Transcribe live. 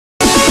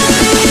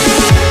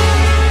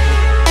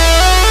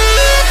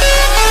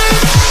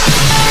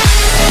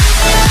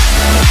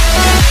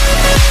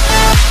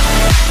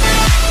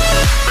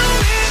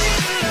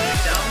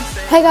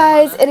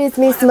Hi guys, it is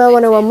me,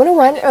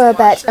 Smo101 or a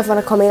bitch, if you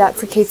wanna call me that,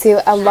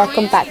 thankyou, and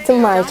welcome back to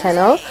my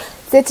channel.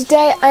 So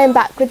today I am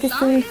back with the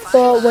Sims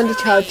 4 Wonder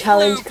Child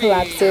Challenge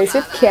collab series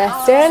with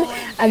Kirsten,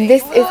 and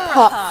this is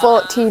part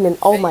 14, and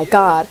oh my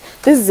god,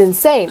 this is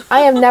insane. I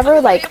have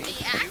never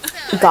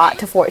got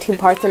to 14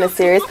 parts in a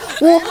series.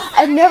 Well,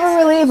 I've never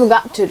really even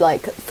got to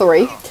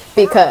 3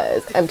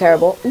 because I'm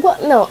terrible. Well,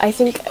 no, I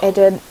think I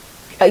did.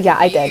 Yeah,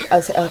 I did.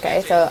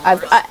 Okay, so I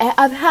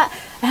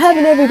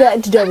haven't ever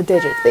gotten to double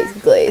digits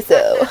basically,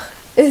 so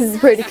this is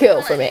pretty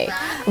cool for me.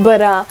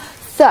 But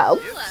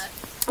so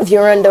if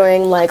you're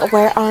wondering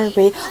where are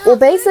we? Well,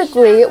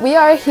 basically we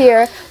are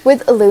here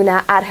with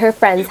Luna at her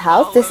friend's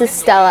house. This is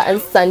Stella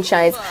and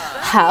Sunshine's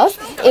house,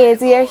 and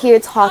we are here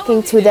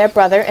talking to their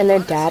brother and their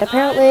dad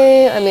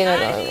apparently. I mean, I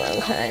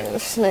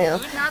don't know.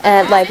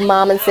 And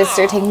mom and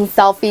sister taking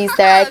selfies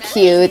there.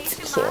 Cute.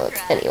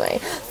 Anyway,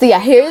 so yeah,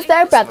 here's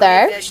their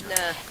brother,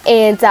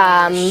 and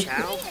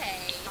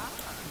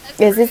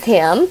this is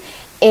him,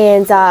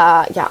 and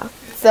yeah.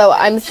 So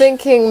I'm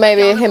thinking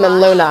maybe him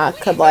and Luna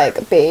could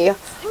be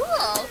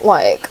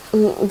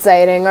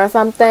dating or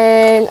something,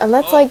 and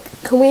let's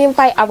can we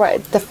invite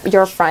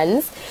your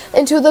friends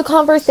into the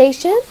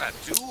conversation?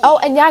 Oh,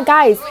 and yeah,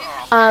 guys,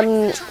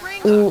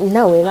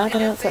 no, we're not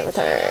gonna sit with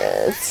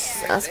her.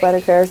 Ask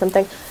about her or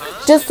something,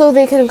 just so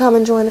they can come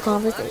and join the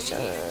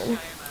conversation.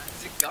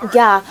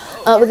 Yeah,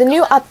 with a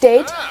new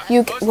update,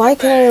 why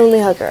can I only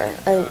hug her?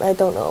 I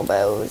don't know,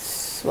 but it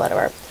was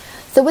whatever.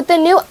 So with the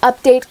new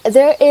update,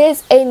 there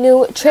is a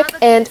new trick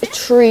and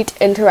treat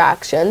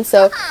interaction.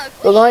 So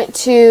we're going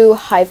to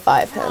high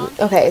five him.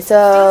 Okay,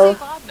 so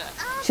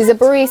she's a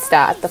barista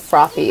at the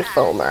Frothy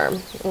Foamer.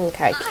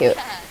 Okay, cute.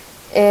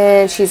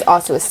 And she's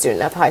also a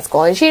student at the high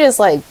school, and she just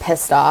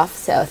pissed off.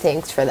 So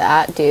thanks for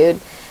that, dude.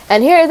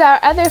 And here's our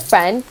other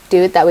friend,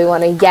 dude, that we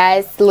want to.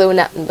 Yes,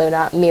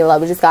 Mila.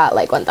 We just got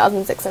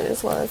 1,600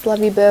 swans. Love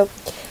you, boo.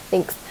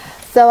 Thanks.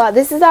 So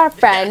this is our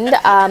friend,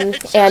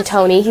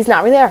 Antony. He's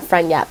not really our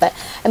friend yet, but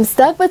I'm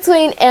stuck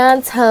between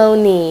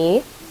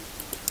Antony.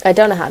 I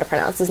don't know how to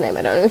pronounce his name.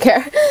 I don't even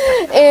care.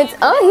 And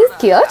oh, he's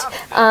cute.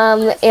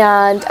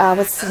 And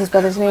what's his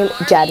brother's name?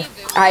 Jed.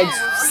 I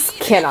just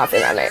cannot say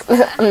that name.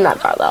 I'm not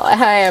about that.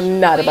 I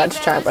am not about to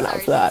try and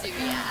pronounce that.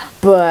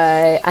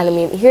 But I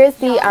mean, here's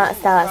the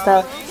Stella.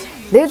 So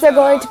these are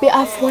going to be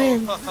our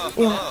friends.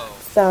 Yeah.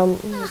 So,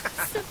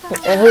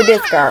 and who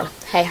this girl?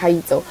 Hey, how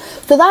you doing?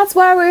 So that's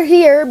why we're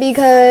here,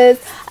 because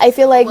I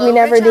feel like we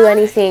never do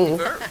anything.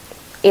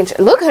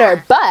 Look at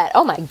her butt.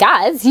 Oh my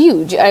god, it's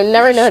huge. I've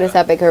never noticed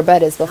how big her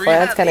butt is before.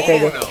 That's kind of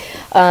crazy.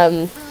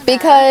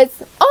 Because,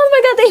 oh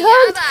my god, they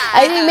hugged.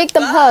 I didn't make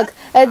them hug.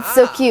 That's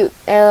so cute.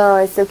 Oh,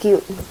 it's so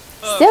cute.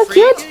 So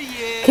cute.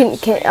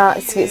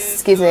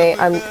 Excuse me.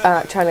 I'm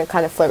trying to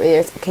kind of flirt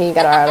with you. Can you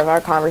get her out of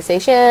our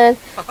conversation?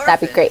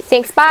 That'd be great.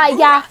 Thanks. Bye.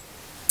 Yeah.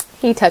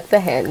 He took the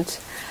hint.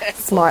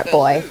 Smart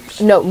boy.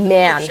 No,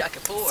 man.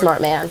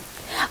 Smart man.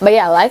 But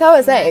yeah, like I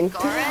was saying,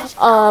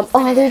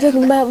 oh, they're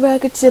talking about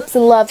rocket ships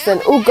and loves and,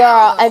 oh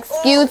girl,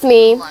 excuse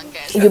me.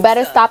 You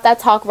better stop that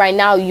talk right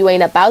now. You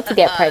ain't about to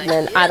get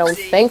pregnant. I don't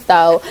think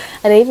so.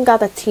 And they even got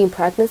the teen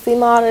pregnancy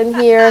mod in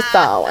here.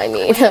 So, I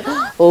mean,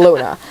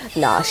 Luna.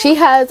 Nah, she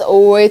has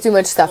way too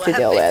much stuff to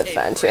deal with.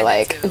 And she's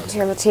like,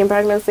 you have a teen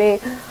pregnancy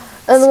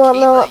and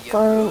whatnot.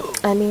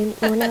 I mean,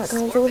 we're not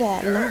going to do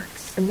that.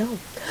 No.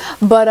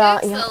 But,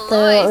 yeah,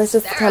 let's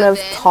just kind of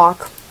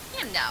talk.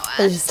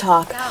 Let's just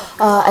talk.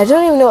 I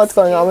don't even know what's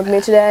going on with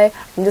me today.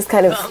 I'm just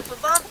kind of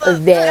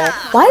there.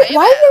 Why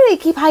do they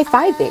keep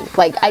high-fiving?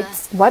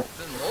 What?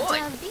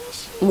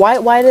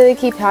 Why do they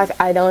keep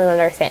I don't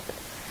understand.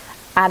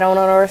 I don't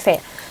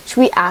understand. Should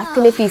we ask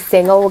him if he's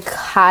single? We'll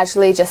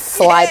casually just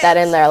slide that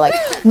in there.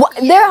 What?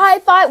 They're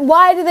high-five?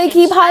 Why do they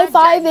keep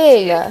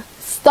high-fiving?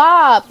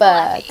 Stop.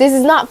 This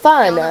is not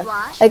fun.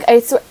 I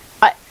swear.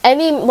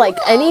 Any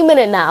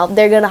minute now,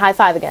 they're gonna high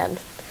five again.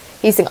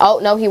 He's saying, oh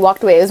no, he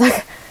walked away. It was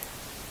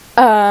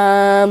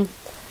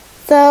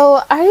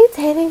so are you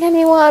dating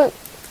anyone?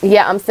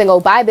 Yeah, I'm single.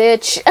 Bye,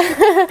 bitch.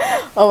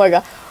 Oh my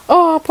god.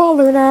 Oh, poor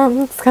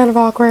Luna. It's kind of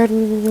awkward.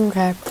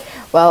 Okay.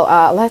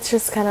 Well, let's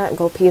just kind of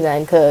go pee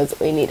then, cause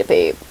we need to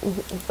pee.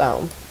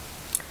 So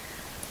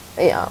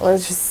yeah,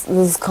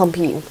 let's come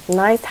pee.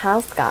 Nice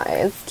house,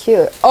 guys.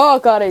 Cute. Oh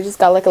god, I just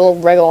got a little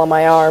wriggle on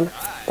my arm.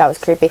 That was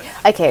creepy.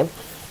 Okay.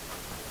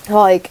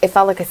 It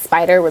felt like a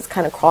spider was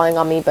kind of crawling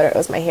on me, but it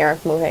was my hair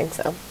moving,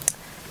 so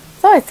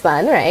it's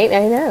fun, right?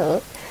 I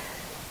know.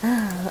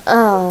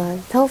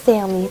 Oh, so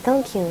family,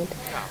 so cute.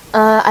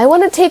 I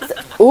want to take...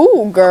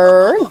 Ooh,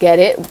 girl, get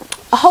it?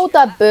 Hold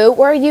up, boo.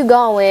 Where are you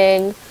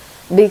going?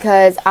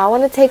 Because I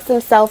want to take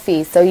some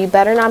selfies, so you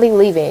better not be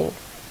leaving.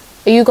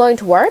 Are you going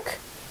to work?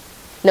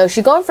 No,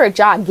 she's going for a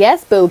jog.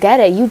 Yes, boo,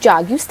 get it. You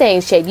jog. You stay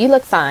in shape. You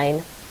look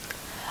fine.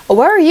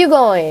 Where are you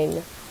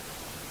going?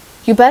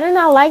 You better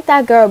not like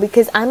that girl,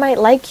 because I might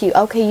like you.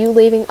 Okay, you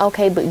leaving?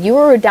 Okay, but you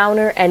were a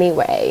downer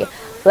anyway.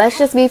 Let's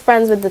just be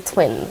friends with the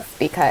twins,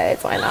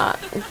 because why not?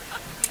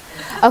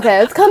 Okay,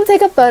 let's come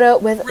take a photo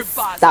with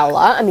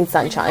Stella. I mean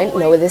Sunshine.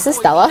 No, this is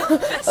Stella.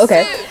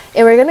 Okay.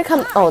 And we're gonna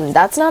come. Oh,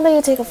 that's not how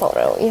you take a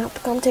photo. You have to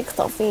come take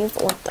selfies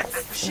with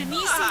this.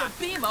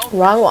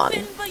 Wrong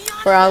one.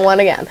 Wrong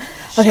one again.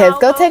 Okay, let's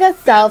go take a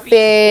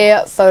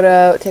selfie.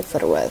 Photo. Take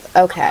photo with.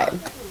 Okay.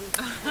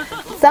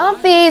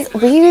 Selfies.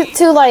 We need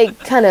to like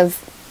kind of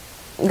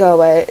go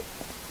away.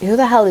 Who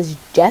the hell is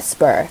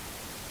Jesper?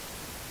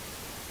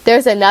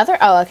 There's another.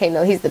 Oh, okay.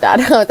 No, he's the dad.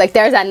 I was like,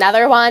 there's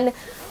another one.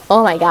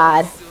 Oh my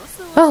god.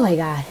 Oh my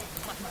god.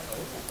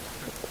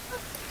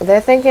 They're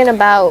thinking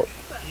about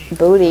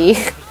booty.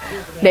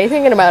 They're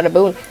thinking about a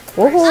booty.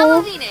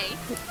 Woohoo.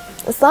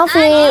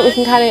 Selfie. We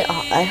can kind of.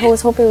 Oh, I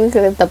was hoping we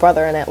could get the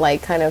brother in it,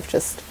 like kind of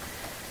just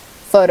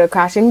photo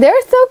crashing.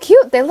 They're so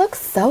cute. They look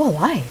so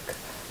alike.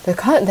 They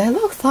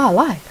look so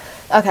alike.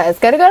 Okay, let's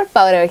go to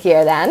photo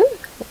here then.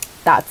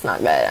 That's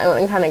not good. I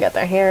want to kind of get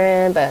their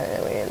hair in, but I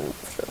mean,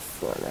 it's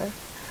just wanna.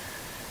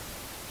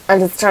 I'm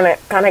just trying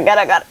to kind of get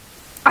it.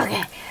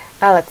 Okay.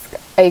 Alex,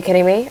 are you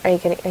kidding me? Are you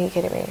kidding me? Are you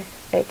kidding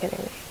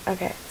me?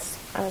 Okay.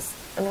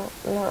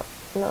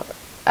 No.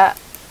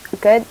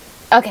 Good.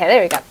 Okay,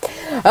 there we go.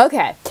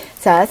 Okay.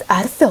 So let's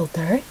add a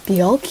filter.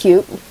 Be all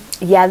cute.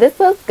 Yeah, this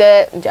looks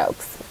good.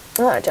 Jokes.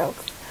 Not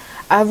jokes.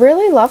 I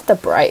really love the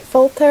bright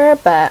filter,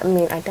 but I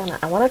mean, I don't know.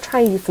 I want to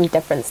try and use some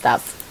different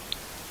stuff.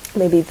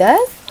 Maybe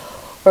this,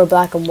 or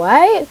black and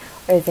white,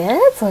 or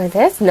this, or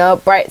this. No,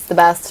 bright's the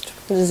best.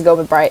 We'll just go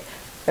with bright.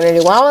 I'm gonna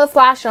do one with the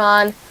flash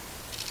on,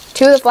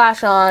 two with the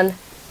flash on,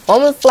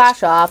 one with the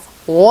flash off,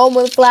 one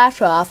with the flash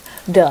off.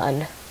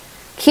 Done.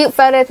 Cute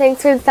photo.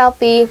 Thanks for the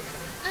selfie.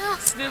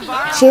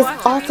 She's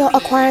also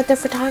acquired the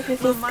photography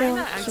skill.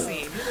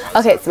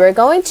 Okay, so we're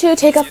going to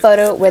take a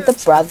photo with the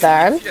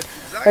brother.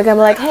 We're gonna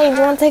be like, hey, do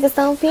you want to take a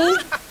selfie?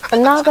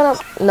 I'm not gonna.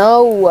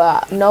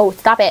 No,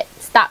 stop it.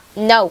 Stop.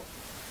 No,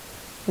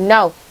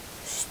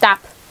 stop.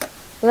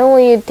 I don't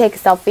want you to take a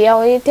selfie. I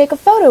want you to take a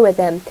photo with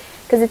him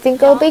because I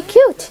think it'll be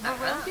cute.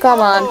 Come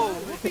on,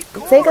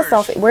 take a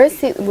selfie. Where's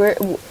he? Where?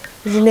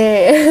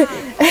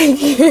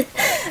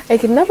 I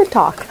can never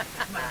talk.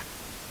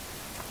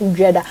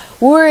 Jeddah.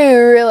 We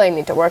really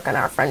need to work on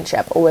our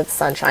friendship with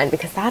Sunshine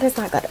because that is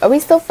not good. Are we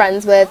still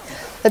friends with?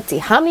 Let's see.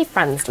 How many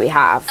friends do we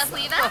have?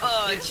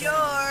 Is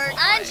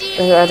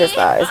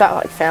that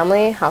like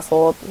family,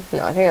 household?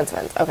 No, I think it's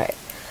friends. Okay.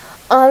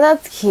 Oh,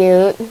 that's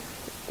cute.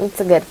 It's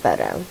a good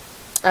photo.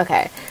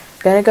 Okay.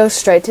 Gonna go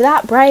straight to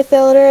that bright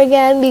filter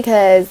again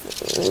because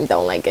I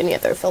don't like any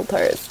other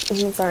filters.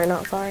 Sorry,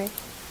 not sorry.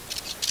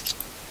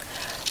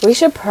 We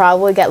should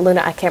probably get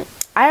Luna. I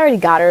already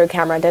got her a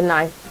camera, didn't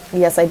I?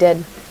 Yes, I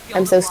did.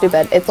 I'm so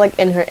stupid. It's like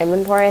in her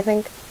inventory, I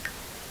think.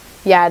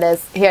 Yeah, it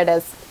is. Here it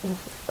is.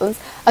 Okay,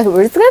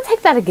 we're just gonna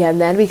take that again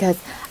then because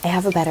I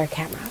have a better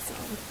camera. So,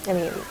 I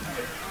mean,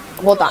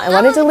 hold on. I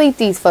want to delete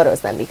these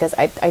photos then because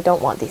I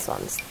don't want these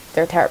ones.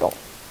 They're terrible.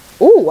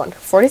 Ooh,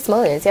 40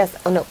 simoleons. Yes.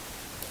 Oh no.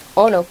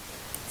 Oh no.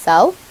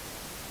 So,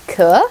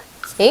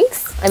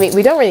 thanks. I mean,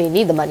 we don't really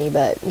need the money,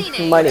 but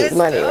money's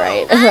money,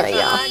 right?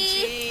 Yeah.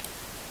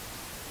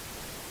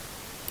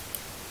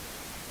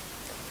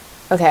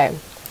 Okay.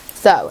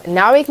 So,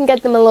 now we can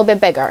get them a little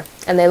bit bigger.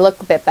 And they look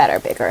a bit better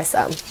bigger,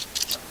 so.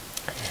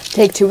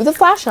 Take two with the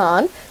flash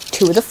on,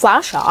 two with the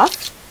flash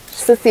off.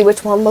 Just to see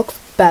which one looks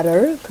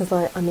better. Because,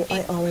 I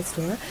always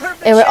do it.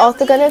 And we're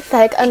also going to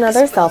take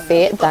another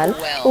selfie then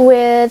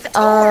with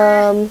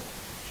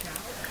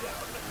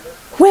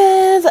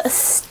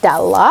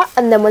Stella.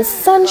 And then when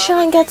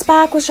Sunshine gets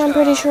back, which I'm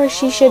pretty sure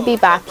she should be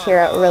back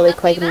here really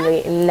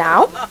quickly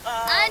now.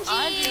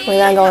 We're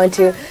then going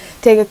to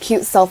take a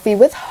cute selfie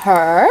with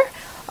her.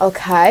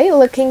 Okay,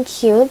 looking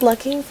cute,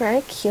 looking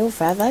very cute,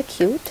 very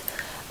cute.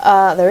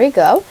 There we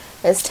go.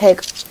 Let's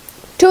take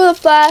two of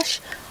the flash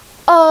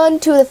on,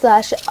 two of the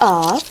flash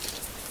off.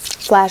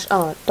 Flash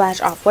on,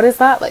 flash off. What is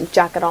that? Like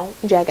jacket on,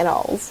 jacket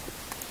off.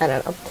 I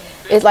don't know.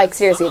 It's like,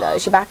 seriously though,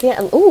 is she back yet?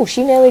 And ooh,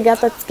 she nearly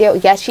got that skill.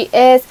 Yes, she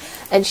is.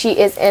 And she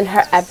is in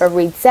her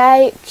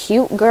everyday.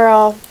 Cute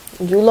girl.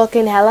 You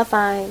looking hella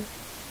fine.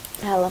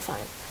 Hella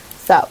fine.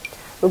 So,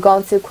 we're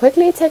going to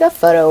quickly take a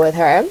photo with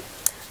her.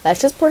 Let's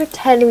just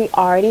pretend we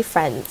already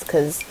friends,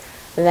 because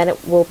then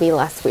it will be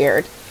less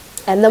weird.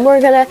 And then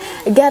we're going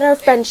to get our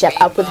friendship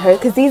up with her,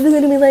 because these are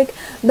going to be like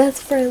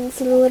best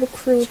friends and a little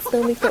crew.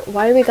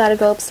 Why do we got to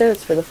go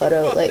upstairs for the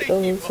photo? Like,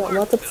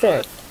 what's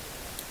upstairs?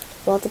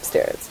 What's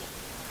upstairs?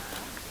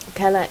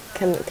 Can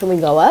we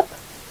go up?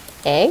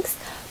 Thanks.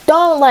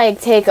 Don't like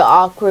take an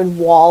awkward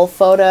wall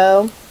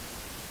photo.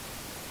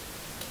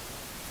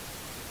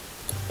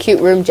 Cute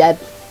room, Jed.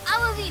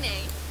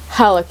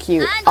 Hella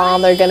cute.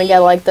 They're gonna get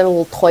like their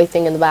little toy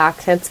thing in the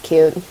back. That's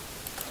cute.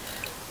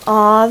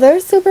 Aw, they're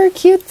super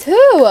cute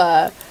too.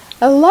 I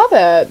love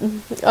it.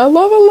 I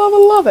love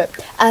it.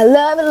 I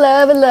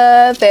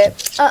love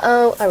it.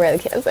 I really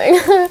can't sing.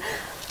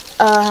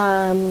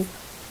 I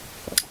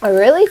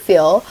really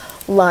feel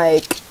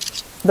like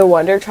the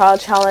Wonder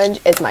Child Challenge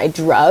is my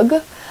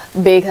drug,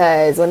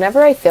 because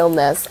whenever I film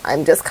this,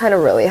 I'm just kind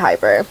of really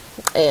hyper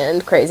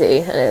and crazy,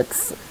 and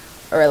it's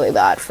really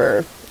bad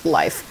for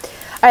life.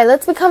 Alright,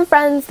 let's become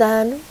friends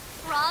then.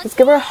 Let's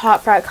give her a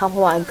hot frat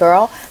compliment.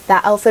 Girl,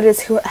 that outfit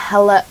is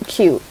hella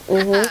cute.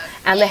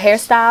 And the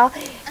hairstyle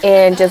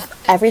and just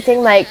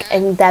everything, like,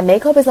 and that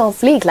makeup is on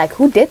fleek. Like,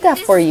 who did that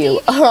for you?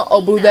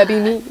 Oh, boo, that'd be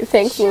me.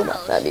 Thanks, Luna.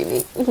 That'd be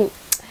me.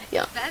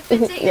 Yeah.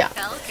 Yeah.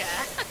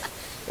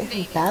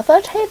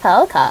 Bevate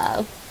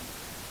Pelka.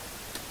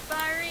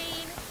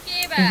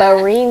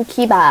 Bareen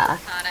Kiba.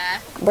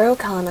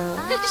 Brokana.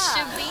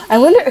 I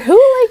wonder who,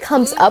 like,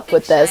 comes up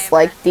with this.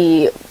 Like,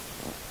 the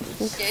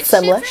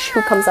Simlish,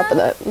 who comes up with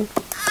it?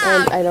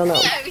 I don't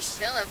know.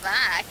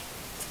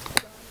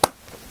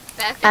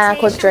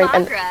 Quick drink.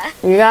 And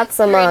you got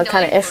some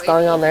kind of ish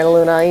going on there,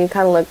 Luna. You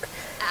kind of look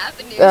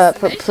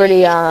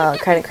pretty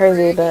kind of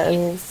crazy, but I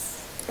mean,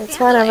 it's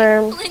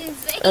whatever.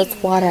 It's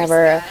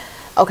whatever.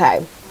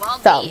 Okay,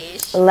 so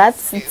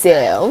let's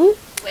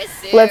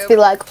be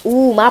like,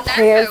 ooh, my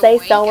parents, they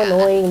so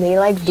annoying. They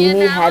like do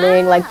me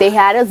heading. Like, they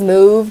had us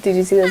move. Did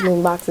you see those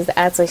moving boxes?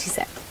 That's what she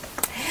said.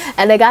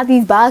 And I got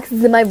these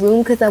boxes in my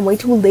room because I'm way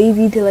too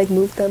lazy to like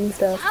move them and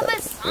stuff.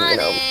 So, you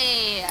know.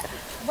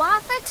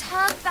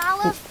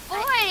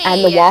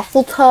 And the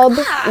waffle tub.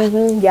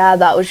 Yeah,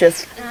 that was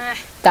just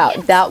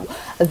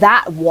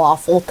that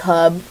waffle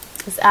tub.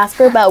 Let's ask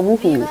her about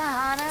woohoo.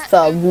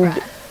 So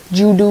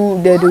you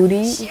do the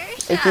duty.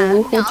 If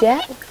you woohoo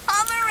jet.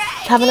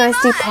 Have a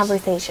nice deep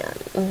conversation.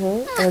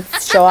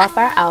 Let's show off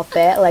our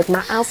outfit. Like,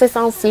 my outfit's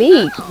on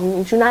fleek.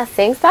 Do you not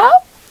think so?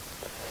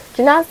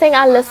 Do you not think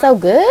I look so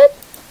good?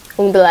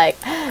 And be like,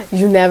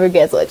 you never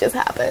guess what just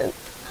happened.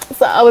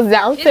 So I was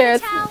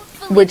downstairs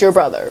with your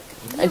brother,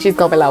 and she's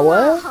gonna be like,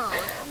 what?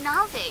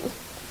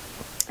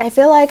 I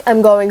feel like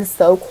I'm going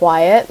so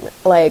quiet,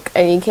 like,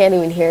 and you can't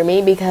even hear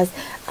me because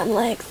I'm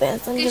like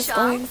this. I'm just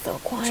going so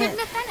quiet.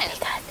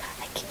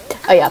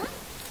 Oh yeah,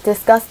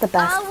 discuss the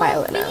best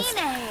violinist.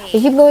 I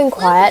keep going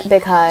quiet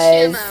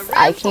because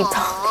I keep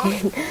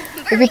talking.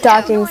 I keep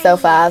talking so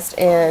fast.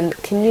 And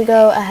can you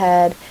go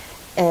ahead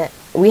and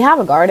we have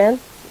a garden?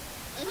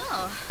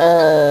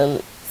 I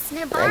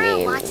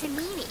mean,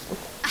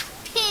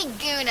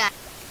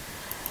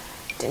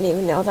 didn't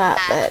even know that,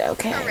 but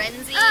okay.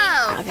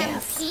 I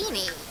guess.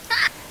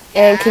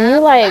 And can you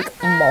like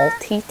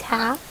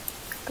multitask?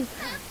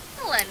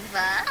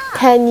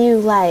 Can you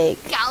like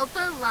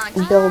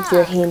build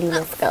your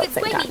handiness skills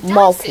and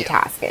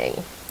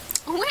multitasking?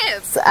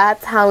 So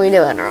that's how we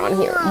do it around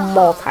here.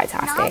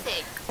 Multitasking.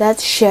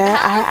 Let's share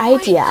our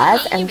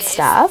ideas and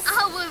stuff.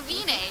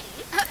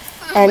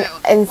 And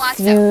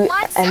enthuse.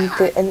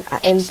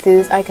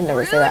 I can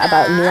never say that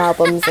about new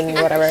albums and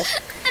whatever.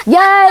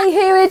 Yay!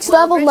 He reached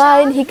level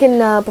 9. He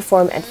can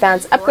perform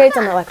advanced upgrades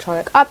on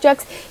electronic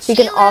objects. He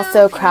can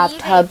also craft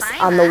tubs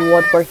on the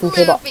woodworking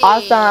table.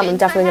 Awesome! I'm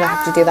definitely gonna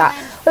have to do that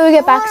when we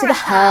get back to the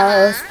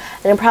house.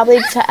 And I'm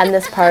probably, to end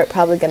this part,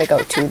 probably gonna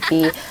go to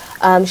the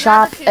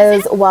shop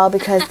as well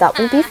because that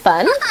would be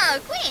fun.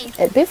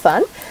 It'd be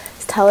fun.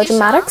 Let's tell a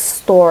dramatic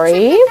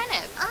story.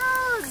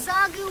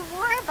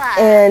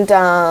 And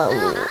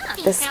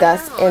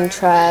discuss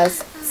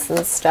interests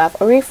and stuff.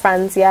 Are we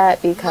friends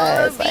yet?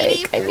 Because,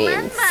 like, I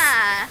mean,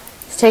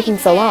 it's taking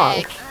so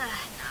long.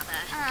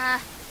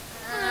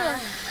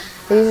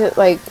 These are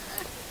like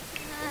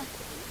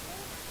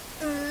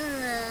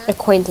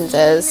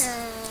acquaintances.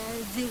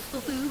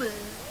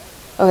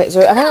 Okay,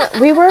 so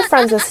we were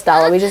friends with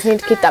Stella. We just need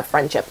to keep that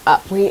friendship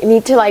up. We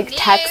need to like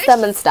text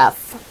them and stuff.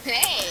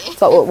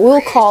 So we'll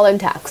call and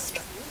text.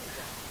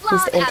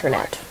 Use the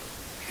internet.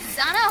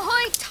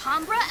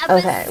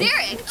 Okay.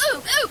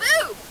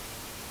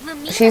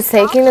 She's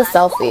taking a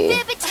selfie.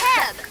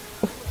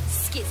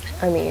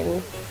 I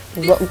mean,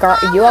 girl,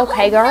 you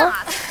okay, girl?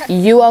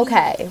 You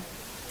okay?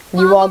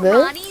 You all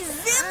good?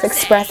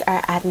 Express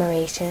our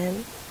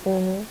admiration.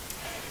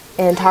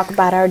 And talk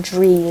about our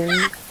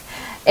dreams.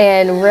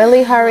 And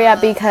really hurry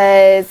up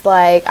because,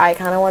 like, I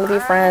kind of want to be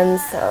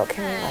friends. So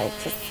can we, like,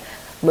 just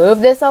move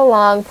this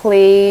along,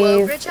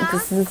 please?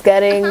 This is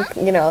getting,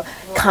 you know,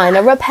 kind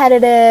of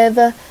repetitive.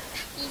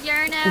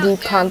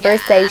 Deep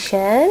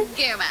conversation.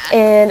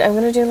 And I'm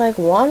gonna do like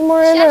one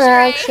more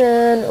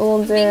interaction.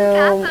 We'll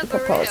do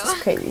propose this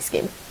crazy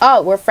scheme.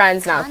 Oh, we're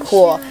friends now.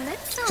 Cool.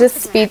 Just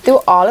speed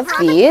through all of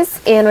these,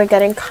 and we're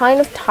getting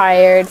kind of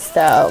tired,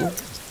 so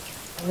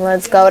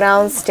let's go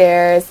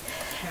downstairs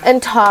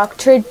and talk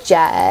to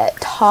Jed.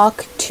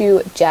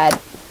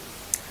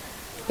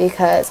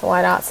 Because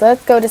why not? So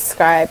let's go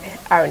describe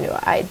our new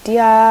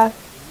idea.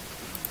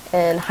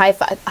 And high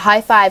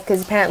five,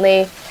 because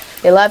apparently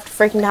they love to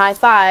freaking high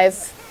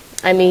five.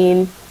 I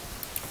mean,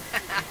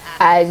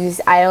 I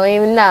don't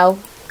even know.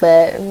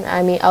 But,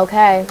 I mean,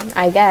 okay.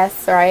 I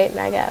guess, right?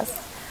 I guess.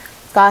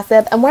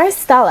 Gossip. And where's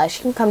Stella?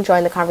 She can come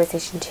join the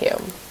conversation, too.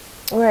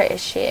 Where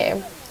is she?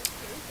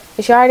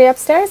 Is she already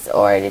upstairs?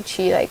 Or did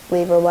she, like,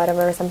 leave or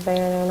whatever or something?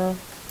 I don't know.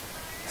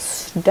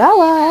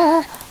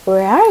 Stella!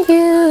 Where are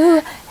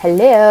you?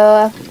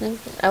 Hello.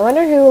 I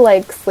wonder who,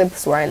 like,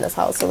 sleeps where in this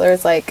house. So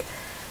there's, like,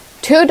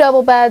 2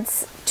 double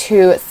beds,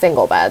 2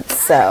 single beds.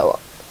 So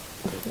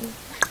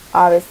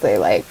obviously,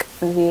 like,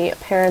 the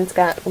parents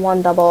got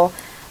 1 double,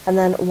 and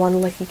then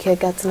 1 lucky kid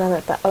gets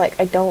another. But like,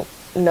 I don't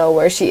know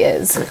where she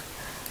is.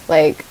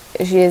 Like,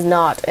 she is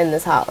not in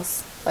this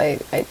house.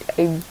 Like, I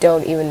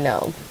don't even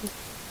know.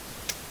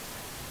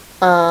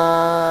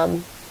 I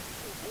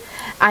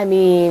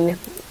mean,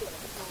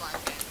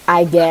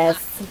 I guess.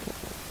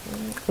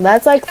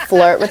 Let's, like,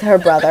 flirt with her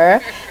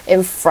brother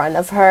in front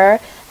of her.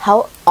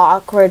 How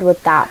awkward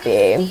would that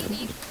be?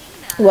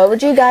 What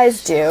would you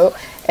guys do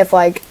if,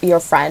 like, your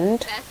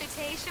friend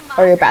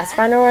or your best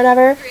friend or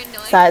whatever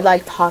started,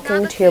 like,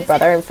 talking to your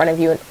brother in front of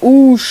you and,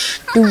 oosh,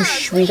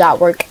 doosh, we got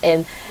work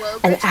in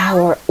an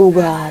hour. Oh,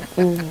 God.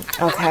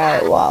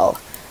 Okay, well,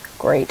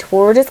 great.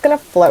 Well, we're just gonna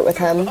flirt with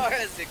him.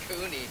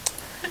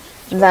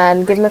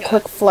 Then give him a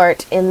quick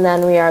flirt, and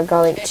then we are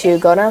going to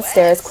go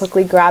downstairs,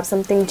 quickly grab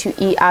something to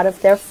eat out of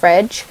their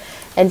fridge.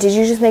 And did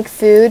you just make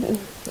food?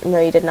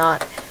 No, you did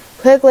not.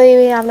 Quickly,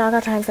 we have not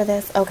got time for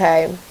this.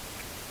 Okay.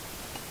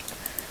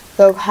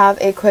 Go have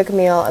a quick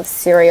meal of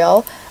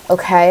cereal.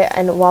 Okay,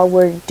 and while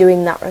we're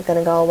doing that, we're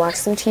gonna go watch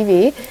some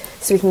TV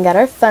so we can get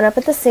our fun up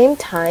at the same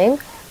time.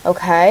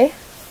 Okay.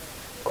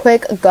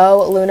 Quick,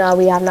 go, Luna.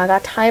 We have not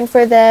got time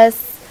for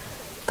this.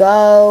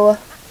 Go.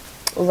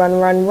 Run,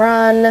 run,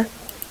 run.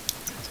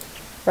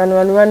 Run,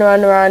 run, run,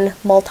 run, run.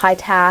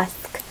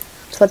 Multitask.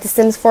 That's what The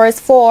Sims 4 is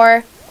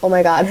for. Oh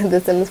my god, The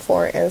Sims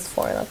 4 is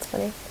for. That's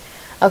funny.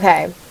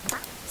 Okay.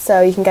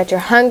 So you can get your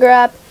hunger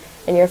up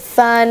and your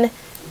fun.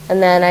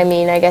 And then, I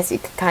mean, I guess you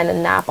could kind of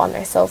nap on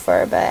their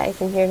sofa. But I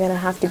think you're going to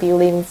have to be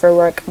leaving for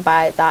work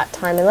by that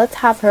time. And let's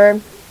have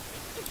her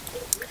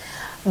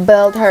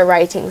build her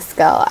writing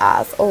skill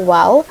as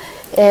well.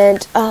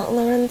 And,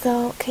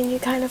 Lorenzo, can you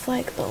kind of,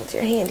 like, build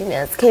your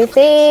handiness? Okay,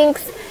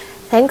 thanks.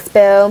 Thanks,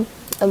 boo.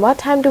 And what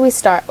time do we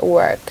start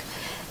work?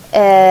 8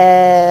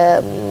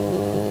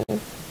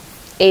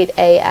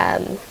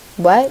 a.m.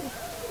 What?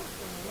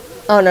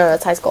 Oh, no,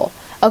 that's high school.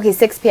 Okay,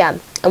 6 p.m.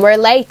 And we're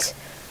late.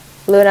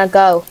 Luna,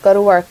 go. Go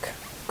to work.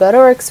 Go to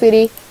work,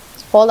 sweetie.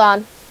 Hold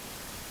on.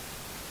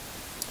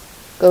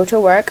 Go to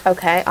work.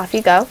 Okay, off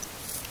you go.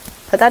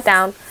 Put that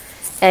down.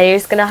 And you're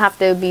just going to have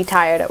to be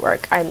tired at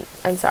work. I'm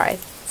sorry.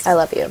 I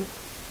love you.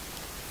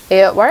 Are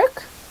you at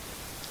work?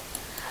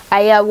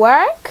 Are you at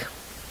work?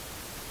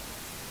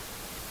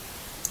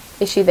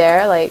 Is she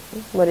there? Like,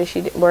 what is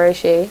she? Where is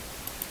she?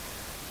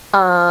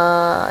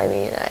 I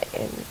mean,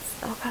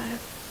 okay.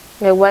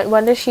 Okay,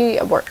 when does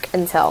she work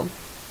until?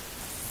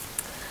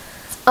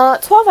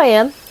 12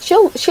 a.m.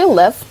 She'll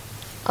live.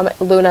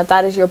 Luna,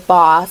 that is your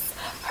boss.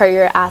 Hurry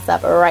your ass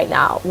up right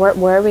now.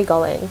 Where are we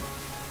going?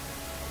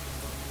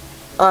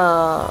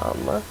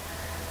 Where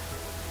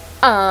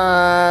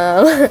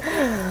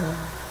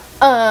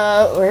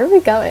are we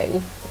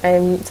going?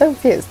 I'm so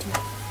confused.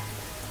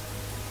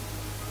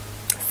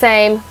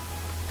 Same.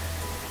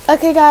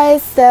 Okay,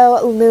 guys,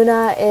 so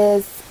Luna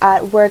is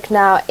at work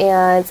now,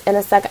 and in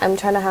a sec I'm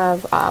trying to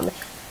have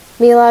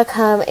Mila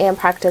come and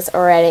practice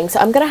writing. So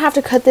I'm gonna have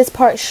to cut this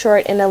part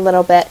short in a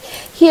little bit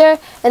here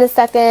in a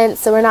second,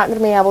 so we're not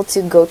gonna be able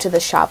to go to the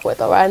shop with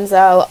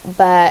Lorenzo,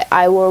 but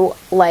I will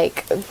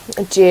like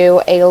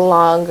do a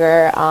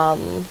longer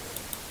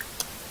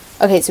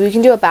okay, so we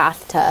can do a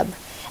bathtub.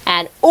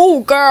 And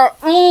oh girl,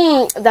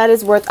 that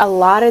is worth a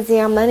lot of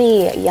damn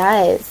money.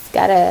 Yes,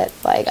 get it.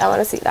 Like, I want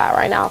to see that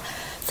right now.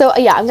 So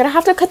yeah, I'm gonna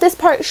have to cut this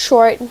part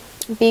short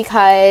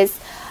because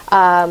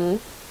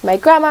my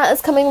grandma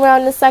is coming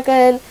around in a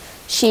second.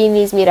 She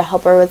needs me to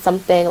help her with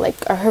something,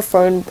 like her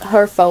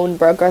phone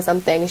broke or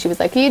something. She was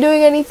like, are you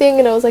doing anything?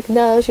 And I was like,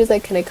 no. She was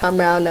like, can I come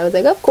around? And I was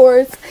like, of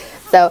course.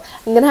 So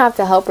I'm gonna have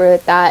to help her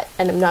with that,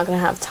 and I'm not gonna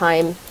have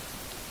time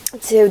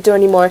to do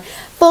any more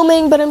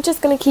filming, but I'm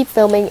just gonna keep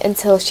filming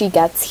until she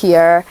gets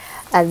here,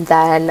 and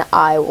then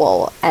I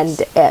will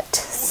end it.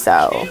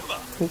 So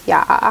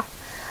yeah,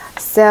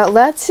 so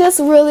let's just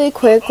really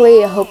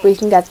quickly hope we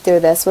can get through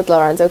this with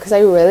Lorenzo, because I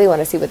really want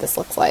to see what this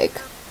looks like.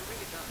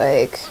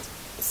 Like,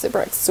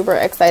 super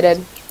excited.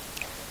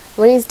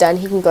 When he's done,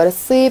 he can go to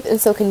sleep, and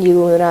so can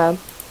you, Luna.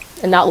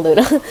 And not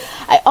Luna.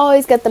 I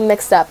always get them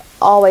mixed up.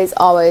 Always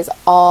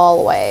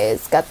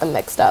get them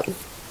mixed up.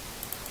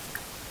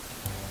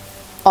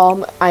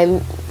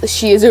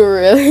 She is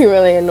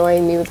really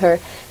annoying me with her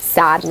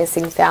sad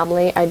missing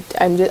family.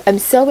 I'm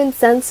so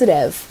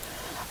insensitive.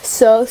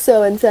 So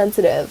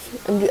insensitive.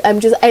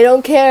 I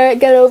don't care.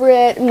 Get over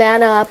it.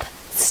 Man up.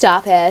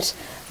 Stop it.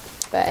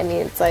 But I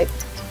mean, it's like,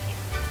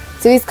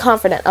 so he's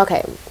confident.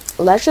 Okay,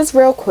 let's just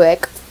real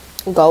quick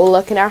go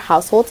look in our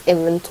household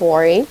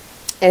inventory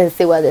and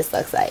see what this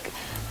looks like.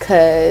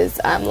 Cause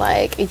I'm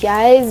like,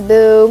 yes,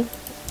 boo.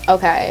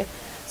 Okay,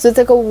 so it's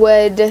like a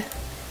wood.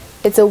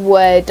 It's a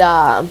wood,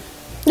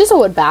 just a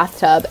wood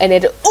bathtub, and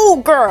it,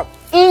 oh girl,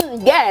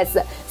 yes,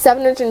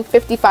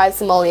 755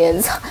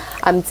 simoleons.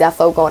 I'm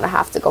defo going to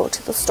have to go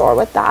to the store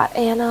with that,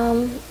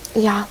 and,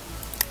 yeah,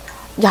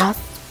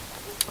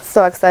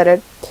 so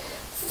excited,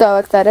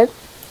 but,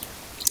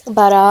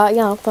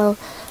 yeah, so,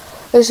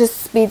 it's just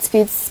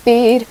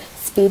speedy.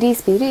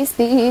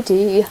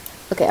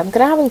 Okay, I'm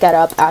gonna have him get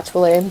up,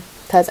 actually,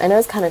 because I know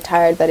he's kind of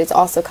tired, but he's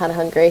also kind of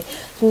hungry.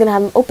 I'm gonna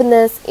have him open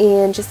this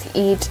and just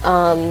eat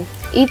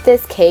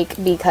this cake,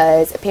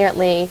 because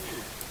apparently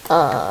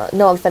no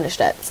one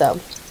finished it. So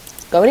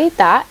Go and eat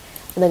that,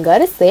 and then go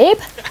to sleep.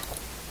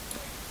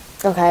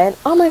 Okay.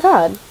 Oh my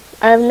god.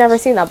 I've never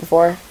seen that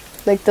before.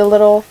 Like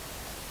the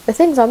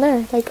things on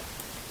there. Like,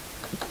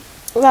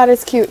 that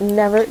is cute.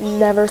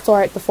 Never saw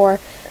it before.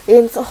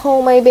 It's,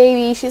 oh my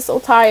baby, she's so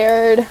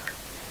tired.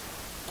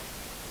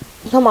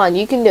 Come on,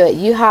 you can do it.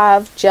 You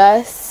have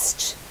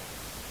just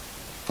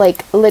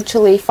like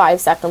literally 5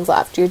 seconds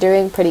left. You're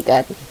doing pretty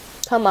good.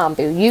 Come on,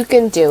 boo. You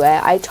can do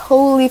it. I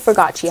totally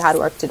forgot she had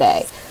work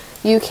today.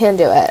 You can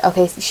do it.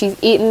 Okay, she's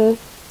eaten.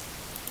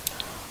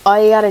 All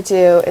you gotta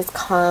do is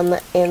come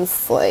and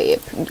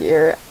sleep.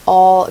 You're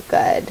all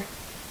good.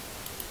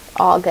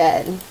 All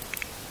good.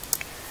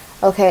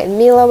 Okay, and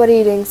Mila, what are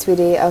you doing,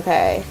 sweetie?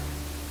 Okay.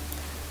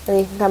 And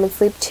you can come and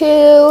sleep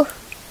too.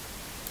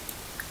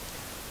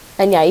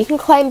 And yeah, you can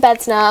climb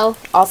beds now.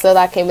 Also,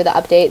 that came with the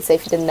update, so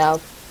if you didn't know,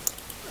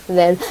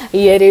 then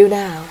you do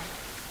now.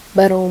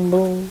 Boom,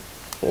 boom.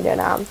 You do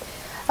now.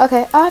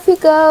 Okay, off you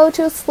go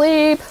to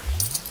sleep.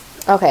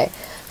 Okay,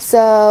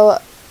 so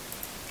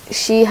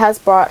she has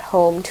brought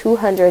home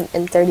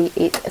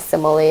 238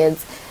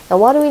 simoleons. And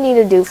what do we need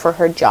to do for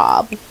her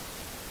job?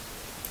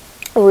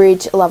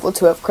 Reach level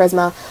 2 of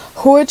charisma,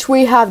 which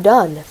we have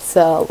done.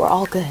 So we're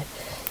all good.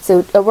 So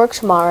it works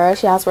tomorrow.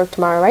 She has work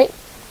tomorrow, right?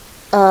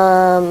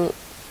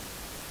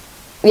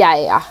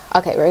 Yeah.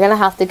 Okay, we're gonna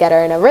have to get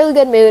her in a really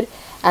good mood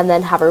and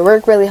then have her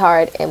work really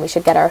hard, and we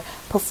should get our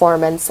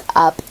performance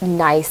up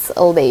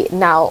nicely.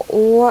 Now,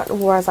 what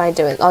was I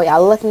doing? Oh yeah,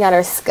 looking at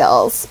her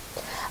skills.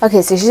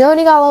 Okay, so she's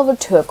only got level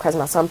 2 of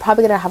charisma, so I'm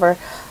probably gonna have her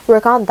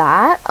work on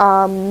that.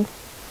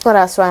 What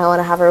else do I want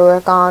to have her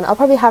work on? I'll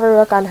probably have her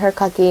work on her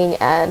cooking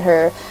and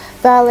her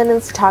violin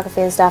and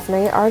photography and stuff. And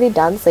are you already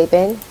done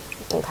sleeping?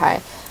 Okay.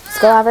 Let's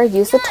go have her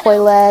use the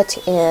toilet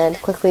and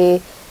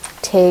quickly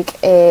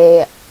take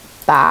a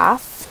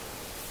bath.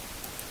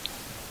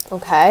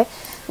 Okay.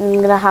 I'm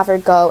going to have her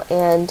go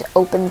and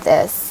open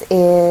this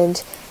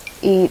and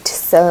eat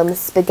some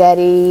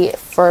spaghetti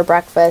for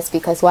breakfast,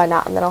 because why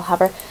not? And then I'll have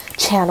her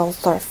channel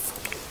surf.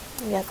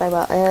 Yes, I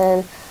will.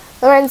 And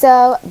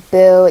Lorenzo,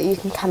 boo, you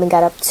can come and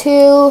get up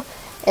too,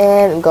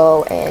 and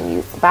go and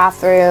use the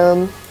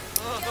bathroom,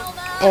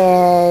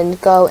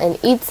 and go and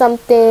eat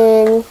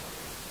something,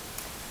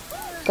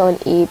 go and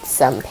eat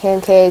some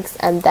pancakes,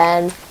 and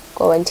then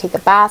go and take a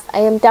bath. I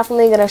am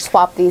definitely going to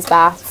swap these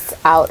baths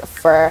out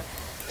for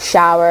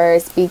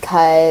showers,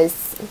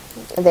 because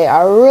they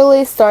are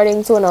really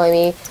starting to annoy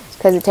me,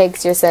 because it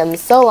takes your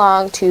Sims so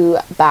long to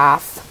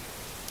bath.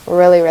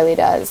 Really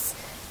does.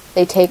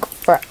 They take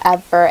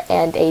forever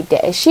and a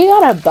day. She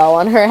got a bow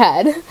on her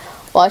head.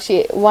 Why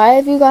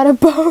have you got a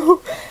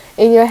bow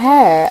in your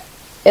hair?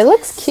 It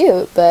looks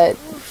cute, but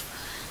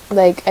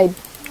like I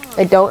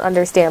don't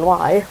understand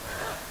why.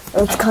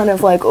 It's kind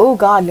of like, oh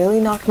god, nearly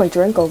knocked my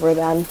drink over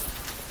then.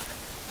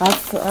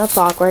 That's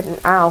awkward. And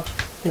ow,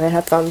 my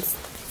headphones.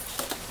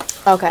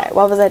 Okay,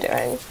 what was I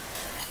doing?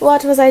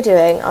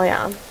 Oh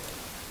yeah.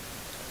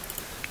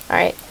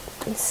 Alright,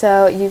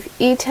 so you've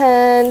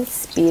eaten,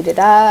 speed it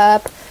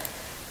up.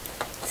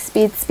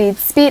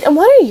 Speed. And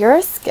what are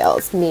your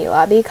skills,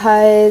 Mila?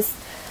 Because,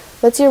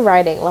 what's your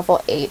writing?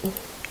 Level 8.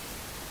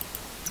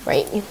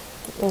 Right.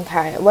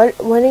 Okay.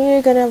 When are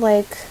you gonna,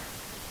 like...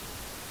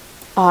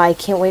 Oh, I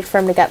can't wait for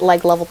him to get,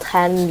 like, level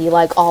 10 and be,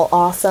 like, all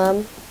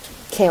awesome.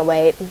 Can't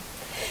wait. And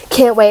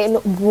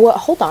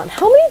hold on.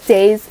 How many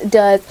days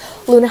does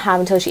Luna have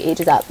until she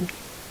ages up?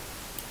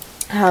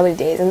 How many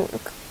days? And,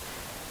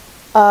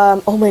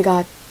 oh my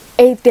god.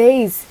 8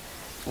 days.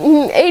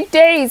 8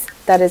 days!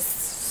 That is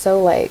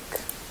so, like...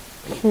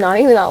 not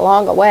even that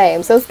long away.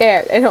 I'm so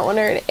scared. I don't want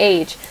her to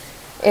age.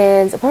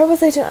 And what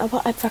was I doing?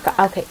 I forgot.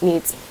 Okay,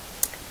 needs.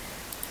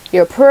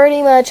 You're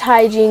pretty much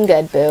hygiene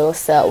good, boo.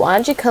 So why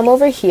don't you come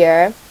over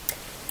here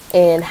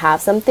and have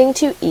something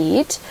to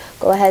eat.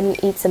 Go ahead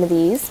and eat some of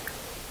these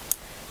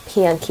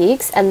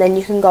pancakes, and then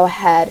you can go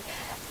ahead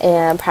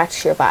and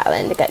practice your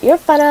violin to get your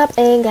fun up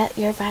and get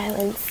your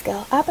violin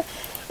skill up.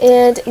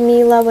 And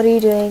Mila, what are you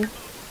doing?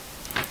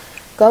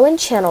 Go and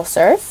channel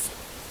surf,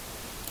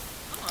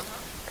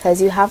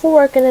 because you have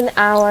work in an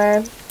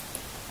hour.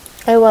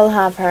 I will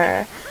have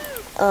her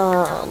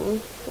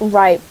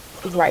write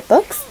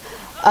books.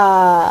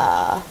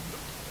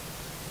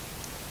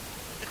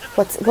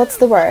 What's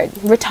the word?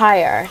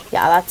 Retire.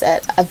 Yeah, that's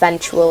it.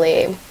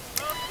 Eventually.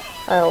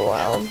 Oh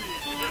well.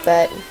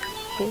 But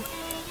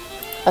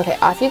okay,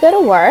 off you go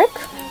to work.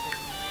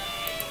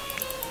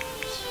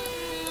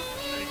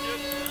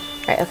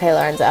 Alright, okay,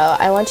 Lorenzo,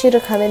 I want you to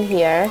come in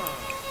here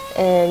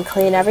and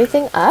clean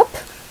everything up.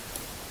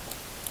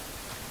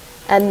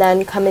 And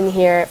then come in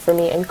here for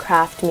me and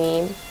craft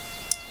me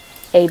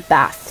a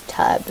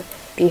bathtub,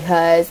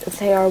 because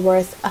they are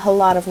worth a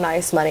lot of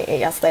nice money.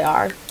 Yes, they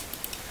are.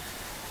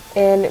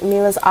 And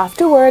Mila's off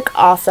to work.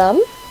 Awesome.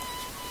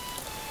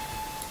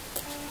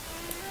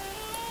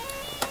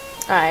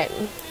 Alright.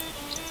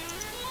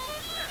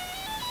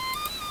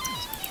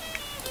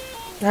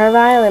 Her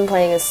violin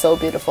playing is so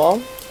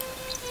beautiful,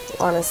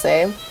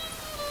 honestly.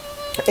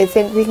 I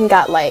think we can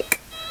get like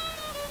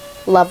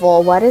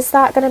level, what is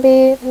that gonna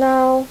be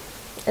now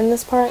in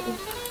this part?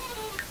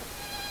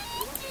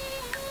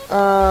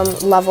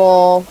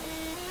 level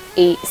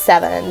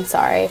 7,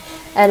 sorry.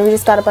 And we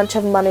just got a bunch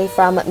of money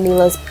from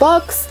Mila's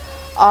books.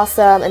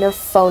 Awesome. And her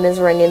phone is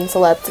ringing, so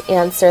let's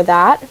answer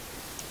that.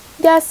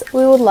 Yes,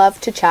 we would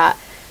love to chat,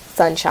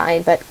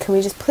 Sunshine, but can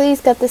we just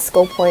please get this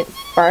skill point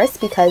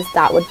first, because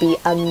that would be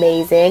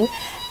amazing.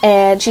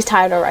 And she's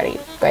tired already.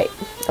 Great.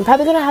 I'm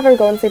probably going to have her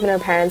go and sleep in her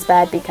parents'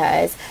 bed,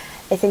 because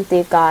I think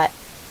they've got...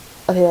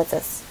 Okay, what's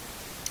this?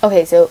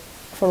 Okay, so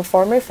from a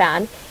former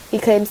fan, he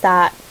claims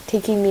that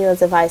taking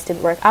Mila's advice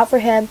didn't work out for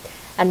him,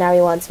 and now he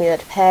wants Mila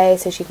to pay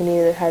so she can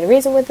either try to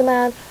reason with the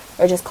man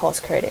or just call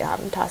security and have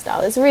him tossed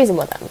out. Let's reason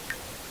with him.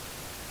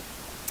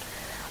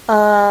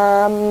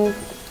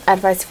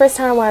 Advice first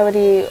time, why would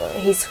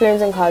he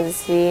screams and causes a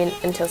scene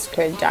until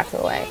security jacks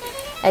him away.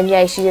 And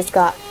yay, she just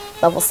got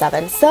level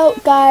 7. So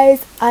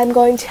guys, I'm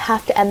going to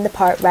have to end the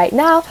part right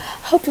now.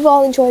 Hope you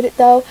all enjoyed it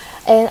though,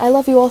 and I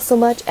love you all so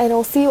much, and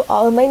I'll see you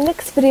all in my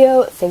next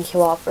video. Thank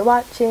you all for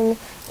watching,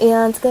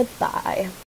 and goodbye.